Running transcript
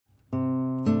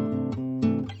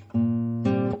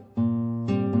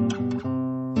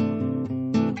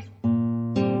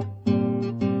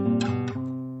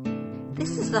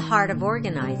The Heart of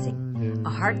Organizing, a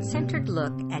heart-centered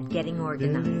look at getting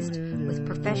organized with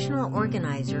professional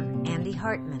organizer Andy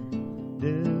Hartman.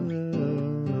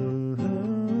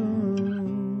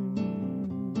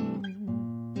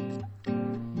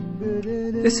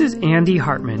 This is Andy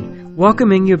Hartman,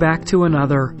 welcoming you back to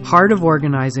another Heart of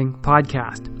Organizing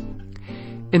podcast.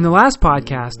 In the last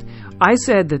podcast, I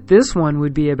said that this one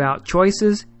would be about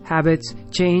choices, habits,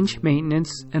 change,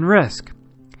 maintenance, and risk.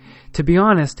 To be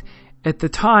honest, at the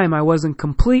time I wasn't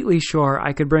completely sure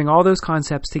I could bring all those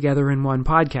concepts together in one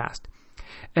podcast.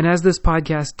 And as this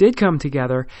podcast did come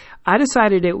together, I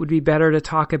decided it would be better to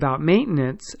talk about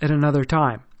maintenance at another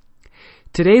time.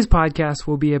 Today's podcast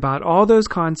will be about all those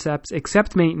concepts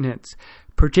except maintenance,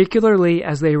 particularly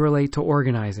as they relate to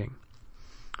organizing.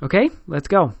 Okay, let's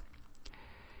go.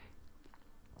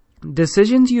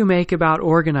 Decisions you make about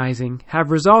organizing have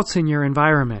results in your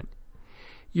environment.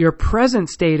 Your present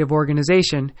state of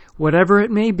organization, whatever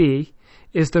it may be,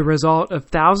 is the result of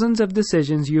thousands of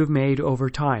decisions you have made over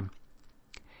time.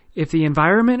 If the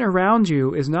environment around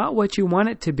you is not what you want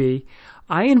it to be,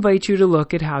 I invite you to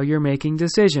look at how you're making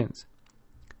decisions.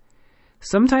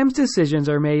 Sometimes decisions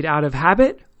are made out of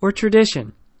habit or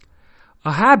tradition.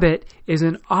 A habit is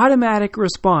an automatic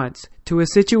response to a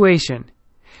situation.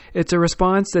 It's a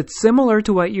response that's similar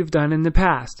to what you've done in the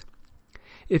past.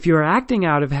 If you're acting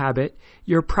out of habit,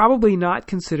 you're probably not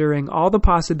considering all the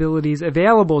possibilities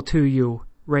available to you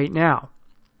right now.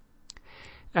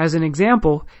 As an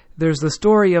example, there's the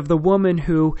story of the woman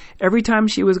who, every time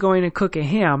she was going to cook a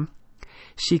ham,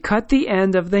 she cut the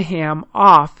end of the ham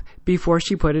off before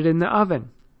she put it in the oven.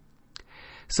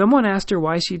 Someone asked her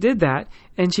why she did that,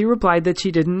 and she replied that she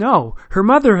didn't know. Her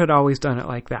mother had always done it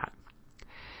like that.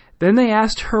 Then they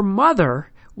asked her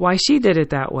mother why she did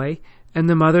it that way, and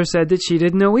the mother said that she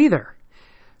didn't know either.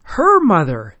 Her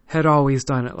mother had always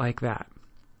done it like that.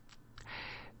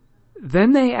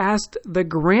 Then they asked the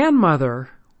grandmother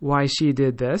why she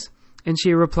did this, and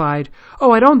she replied,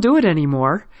 "Oh, I don't do it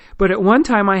anymore, but at one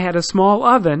time I had a small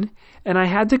oven, and I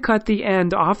had to cut the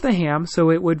end off the ham so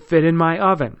it would fit in my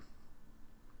oven."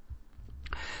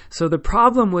 So the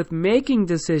problem with making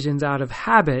decisions out of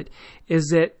habit is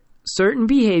that certain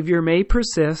behavior may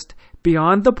persist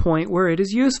beyond the point where it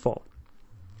is useful.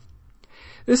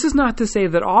 This is not to say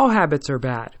that all habits are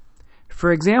bad.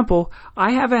 For example,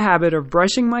 I have a habit of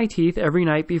brushing my teeth every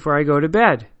night before I go to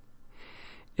bed.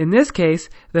 In this case,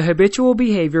 the habitual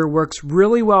behavior works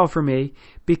really well for me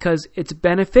because it's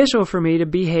beneficial for me to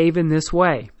behave in this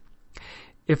way.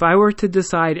 If I were to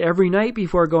decide every night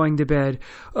before going to bed,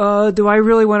 do I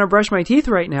really want to brush my teeth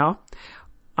right now?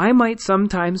 I might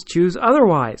sometimes choose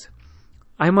otherwise.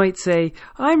 I might say,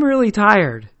 I'm really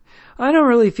tired. I don't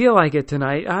really feel like it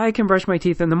tonight. I can brush my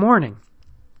teeth in the morning.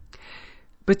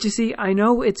 But you see, I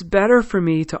know it's better for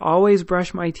me to always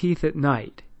brush my teeth at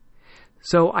night.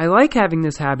 So I like having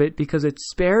this habit because it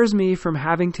spares me from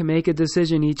having to make a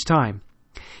decision each time.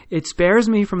 It spares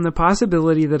me from the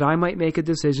possibility that I might make a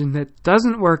decision that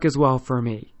doesn't work as well for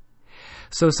me.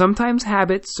 So sometimes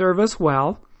habits serve us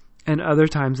well, and other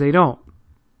times they don't.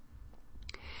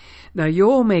 Now you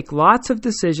will make lots of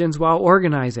decisions while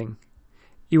organizing.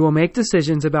 You will make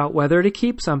decisions about whether to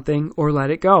keep something or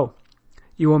let it go.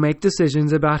 You will make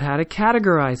decisions about how to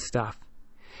categorize stuff.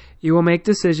 You will make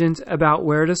decisions about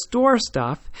where to store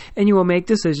stuff, and you will make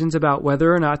decisions about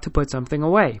whether or not to put something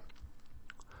away.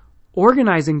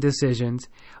 Organizing decisions,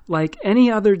 like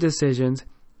any other decisions,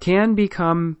 can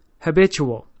become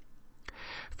habitual.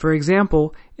 For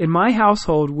example, in my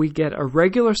household, we get a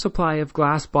regular supply of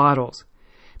glass bottles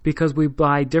because we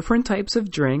buy different types of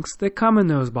drinks that come in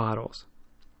those bottles.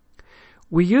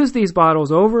 We use these bottles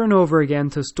over and over again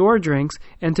to store drinks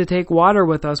and to take water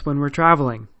with us when we're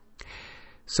traveling.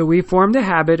 So we formed a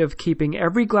habit of keeping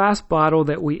every glass bottle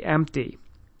that we empty.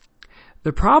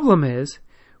 The problem is,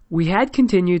 we had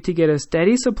continued to get a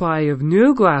steady supply of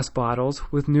new glass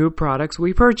bottles with new products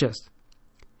we purchased.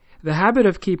 The habit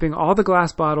of keeping all the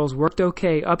glass bottles worked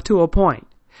okay up to a point,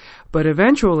 but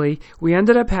eventually we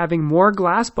ended up having more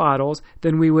glass bottles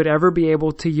than we would ever be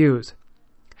able to use.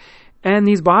 And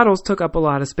these bottles took up a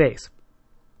lot of space.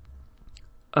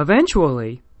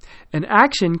 Eventually, an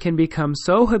action can become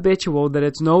so habitual that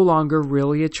it's no longer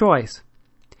really a choice.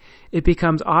 It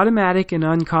becomes automatic and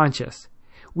unconscious.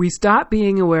 We stop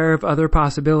being aware of other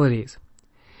possibilities.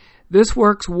 This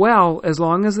works well as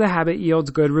long as the habit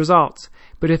yields good results,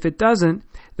 but if it doesn't,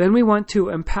 then we want to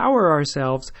empower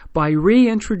ourselves by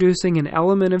reintroducing an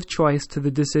element of choice to the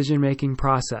decision-making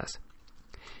process.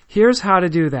 Here's how to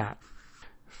do that.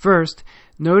 First,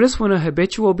 notice when a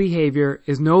habitual behavior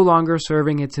is no longer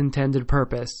serving its intended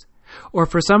purpose. or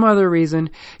for some other reason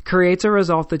creates a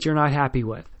result that you're not happy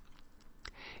with.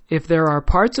 If there are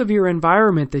parts of your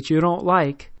environment that you don't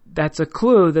like, that's a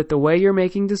clue that the way you're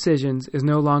making decisions is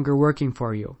no longer working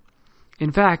for you.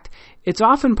 In fact, it's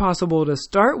often possible to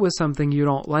start with something you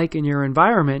don't like in your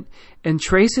environment and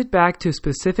trace it back to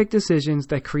specific decisions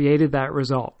that created that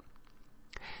result.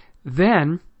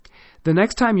 Then, the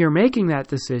next time you're making that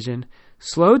decision,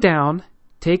 slow down,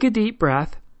 take a deep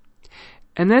breath,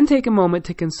 and then take a moment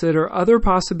to consider other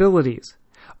possibilities,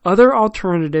 other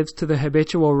alternatives to the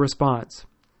habitual response.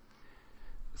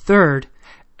 Third,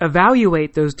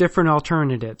 evaluate those different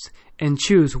alternatives and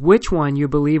choose which one you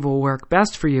believe will work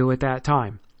best for you at that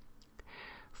time.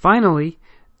 Finally,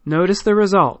 notice the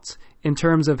results in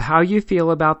terms of how you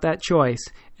feel about that choice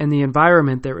and the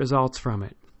environment that results from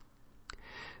it.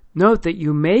 Note that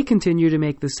you may continue to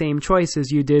make the same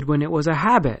choices you did when it was a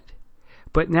habit,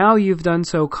 but now you've done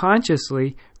so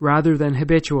consciously rather than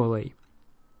habitually.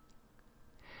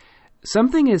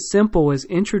 Something as simple as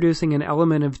introducing an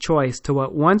element of choice to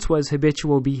what once was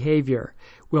habitual behavior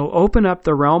will open up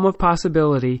the realm of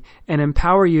possibility and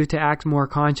empower you to act more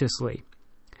consciously.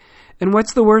 And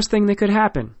what's the worst thing that could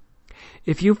happen?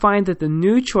 If you find that the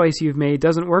new choice you've made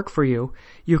doesn't work for you,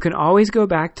 you can always go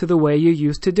back to the way you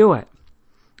used to do it.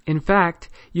 In fact,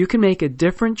 you can make a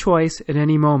different choice at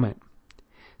any moment.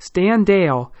 Stan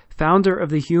Dale, founder of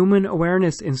the Human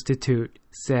Awareness Institute,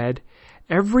 said,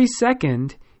 "Every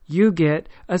second, you get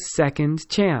a second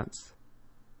chance."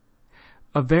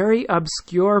 A very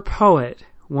obscure poet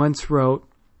once wrote,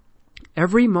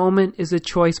 "Every moment is a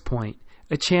choice point,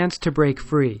 a chance to break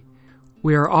free.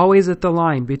 We are always at the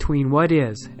line between what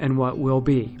is and what will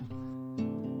be."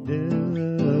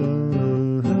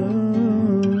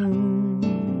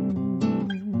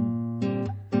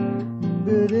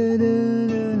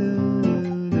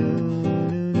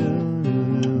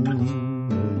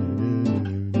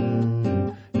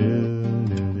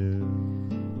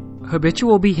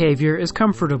 Habitual behavior is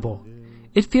comfortable.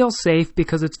 It feels safe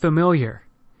because it's familiar.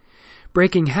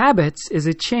 Breaking habits is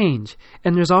a change,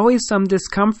 and there's always some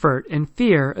discomfort and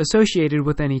fear associated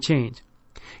with any change.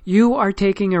 You are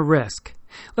taking a risk.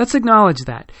 Let's acknowledge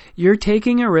that. You're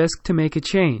taking a risk to make a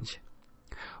change.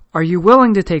 Are you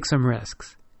willing to take some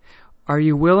risks? Are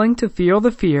you willing to feel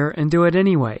the fear and do it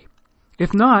anyway?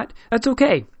 If not, that's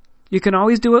okay. You can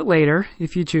always do it later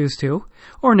if you choose to,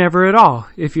 or never at all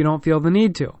if you don't feel the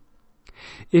need to.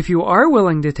 If you are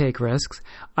willing to take risks,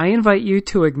 I invite you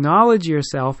to acknowledge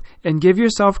yourself and give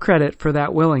yourself credit for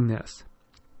that willingness.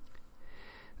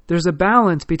 There's a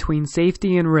balance between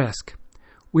safety and risk.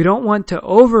 We don't want to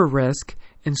over-risk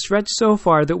and stretch so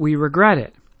far that we regret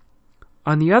it.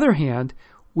 On the other hand,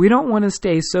 we don't want to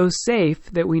stay so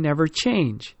safe that we never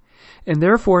change, and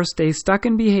therefore stay stuck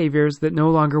in behaviors that no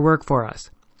longer work for us.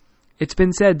 It's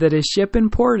been said that a ship in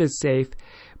port is safe,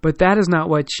 but that is not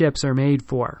what ships are made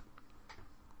for.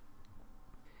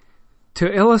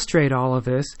 To illustrate all of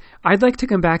this, I'd like to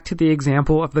come back to the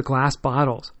example of the glass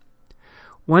bottles.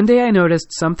 One day I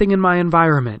noticed something in my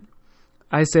environment.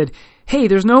 I said, "Hey,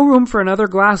 there's no room for another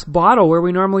glass bottle where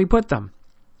we normally put them."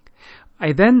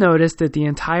 I then noticed that the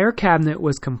entire cabinet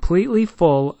was completely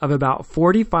full of about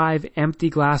 45 empty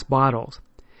glass bottles.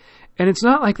 And it's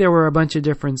not like there were a bunch of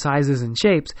different sizes and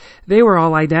shapes. They were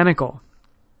all identical.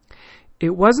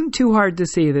 It wasn't too hard to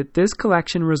see that this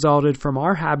collection resulted from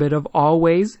our habit of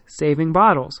always saving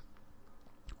bottles.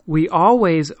 We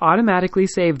always automatically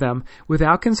save them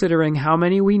without considering how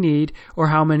many we need or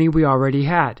how many we already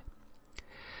had.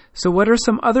 So what are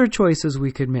some other choices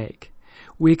we could make?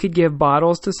 We could give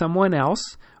bottles to someone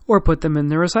else or put them in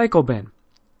the recycle bin.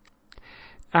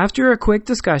 After a quick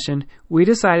discussion, we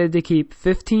decided to keep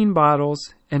 15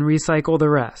 bottles and recycle the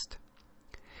rest.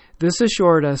 This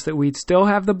assured us that we'd still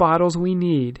have the bottles we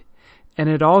need, and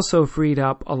it also freed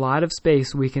up a lot of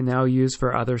space we can now use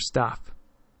for other stuff.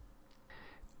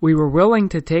 We were willing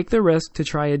to take the risk to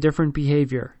try a different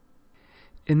behavior.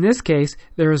 In this case,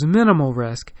 there is minimal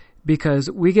risk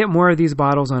because we get more of these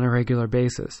bottles on a regular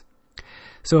basis.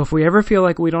 So if we ever feel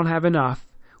like we don't have enough,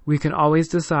 we can always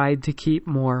decide to keep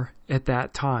more at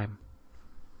that time.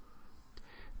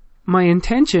 My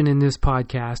intention in this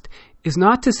podcast is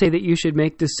not to say that you should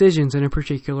make decisions in a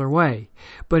particular way,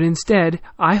 but instead,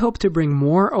 I hope to bring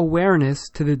more awareness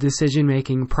to the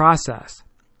decision-making process.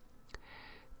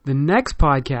 The next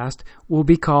podcast will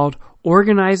be called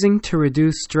Organizing to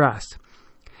Reduce Stress.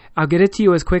 I'll get it to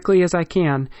you as quickly as I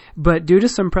can, but due to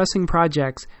some pressing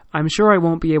projects, I'm sure I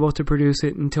won't be able to produce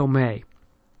it until May.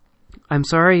 I'm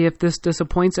sorry if this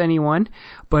disappoints anyone,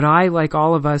 but I, like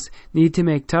all of us, need to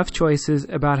make tough choices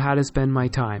about how to spend my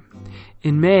time.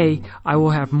 In May, I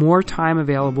will have more time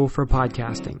available for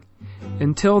podcasting.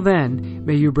 Until then,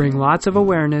 may you bring lots of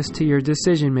awareness to your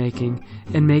decision making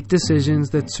and make decisions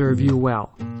that serve you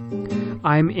well.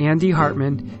 I'm Andy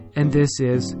Hartman, and this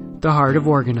is The Heart of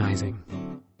Organizing.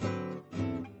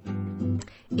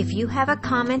 If you have a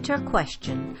comment or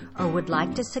question, or would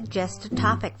like to suggest a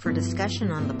topic for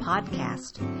discussion on the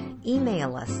podcast,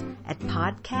 email us at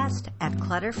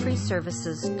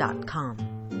podcast@clutterfreeservices.com.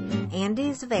 Andy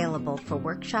is available for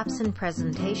workshops and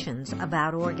presentations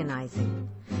about organizing.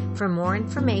 For more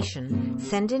information,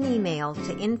 send an email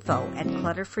to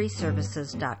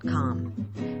info@clutterfreeservices.com.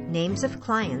 Names of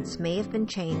clients may have been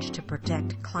changed to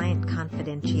protect client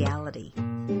confidentiality.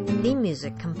 Theme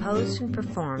music composed and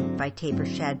performed by Tabor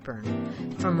Shadburn.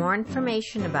 For more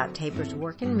information about Tabor's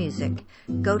work and music,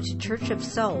 go to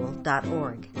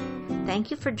churchofsoul.org.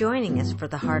 Thank you for joining us for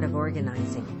The Heart of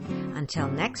Organizing. Until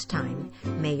next time,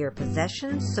 may your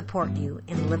possessions support you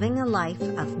in living a life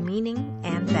of meaning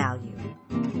and value.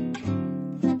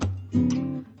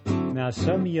 Now,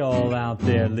 some of y'all out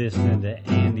there listening to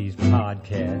Andy's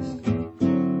podcast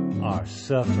are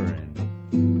suffering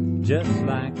just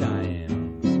like I am.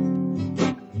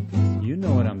 You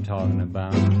know what I'm talking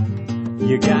about.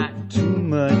 You got too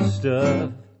much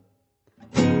stuff.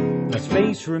 My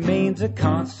space remains a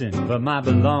constant, but my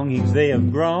belongings, they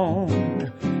have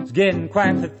grown. It's getting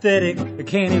quite pathetic. I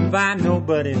can't invite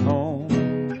nobody home.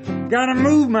 Gotta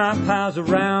move my piles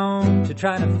around to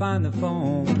try to find the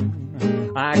phone.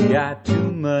 I got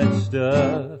too much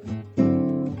stuff.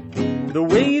 The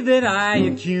way that I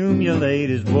accumulate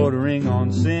is bordering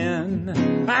on sin.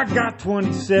 I got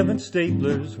 27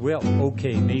 staplers, well,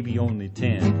 okay, maybe only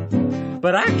 10.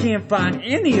 But I can't find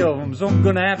any of them, so I'm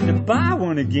gonna have to buy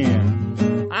one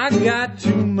again. I got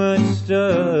too much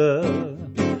stuff.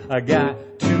 I got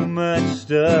too much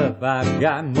stuff. I've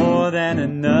got more than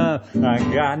enough. I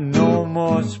got no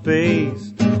more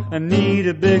space. I need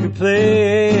a bigger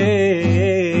place.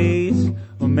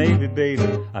 Or maybe, baby,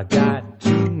 I got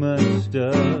too much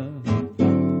stuff.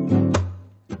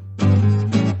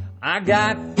 I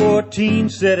got 14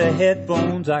 set of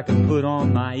headphones I can put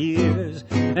on my ears,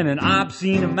 and an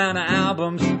obscene amount of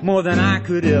albums, more than I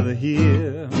could ever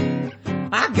hear.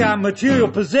 I got material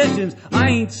possessions I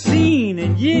ain't seen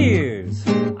in years.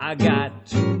 I got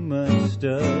too much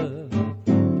stuff.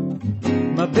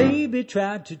 My baby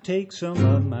tried to take some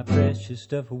of my precious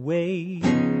stuff away.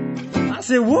 I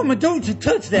said, woman, don't you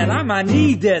touch that. I might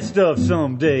need that stuff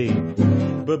someday.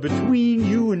 But between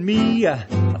you and me, I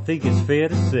think it's fair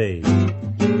to say,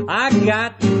 I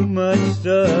got too much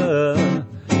stuff.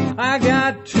 I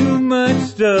got too much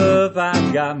stuff.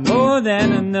 I've got more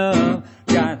than enough.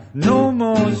 Got no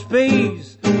more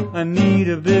space. I need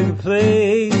a bigger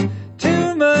place.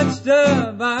 Too much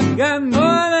stuff. I've got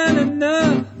more than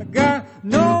enough. I got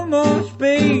no more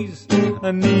space.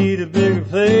 I need a bigger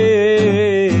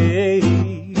place.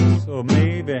 Or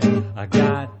maybe I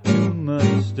got too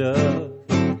much stuff.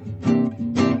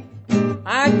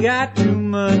 I got too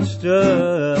much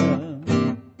stuff.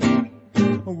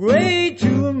 Way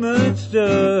too much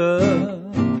stuff.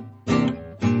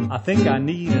 I think I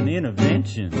need an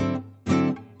intervention.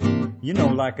 You know,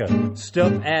 like a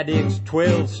Stuff Addicts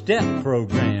 12-step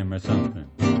program or something.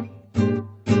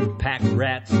 Pack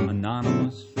Rats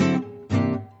Anonymous.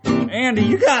 Andy,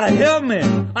 you gotta help me.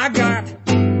 I got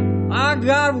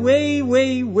way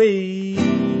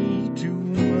too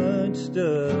much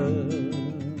stuff.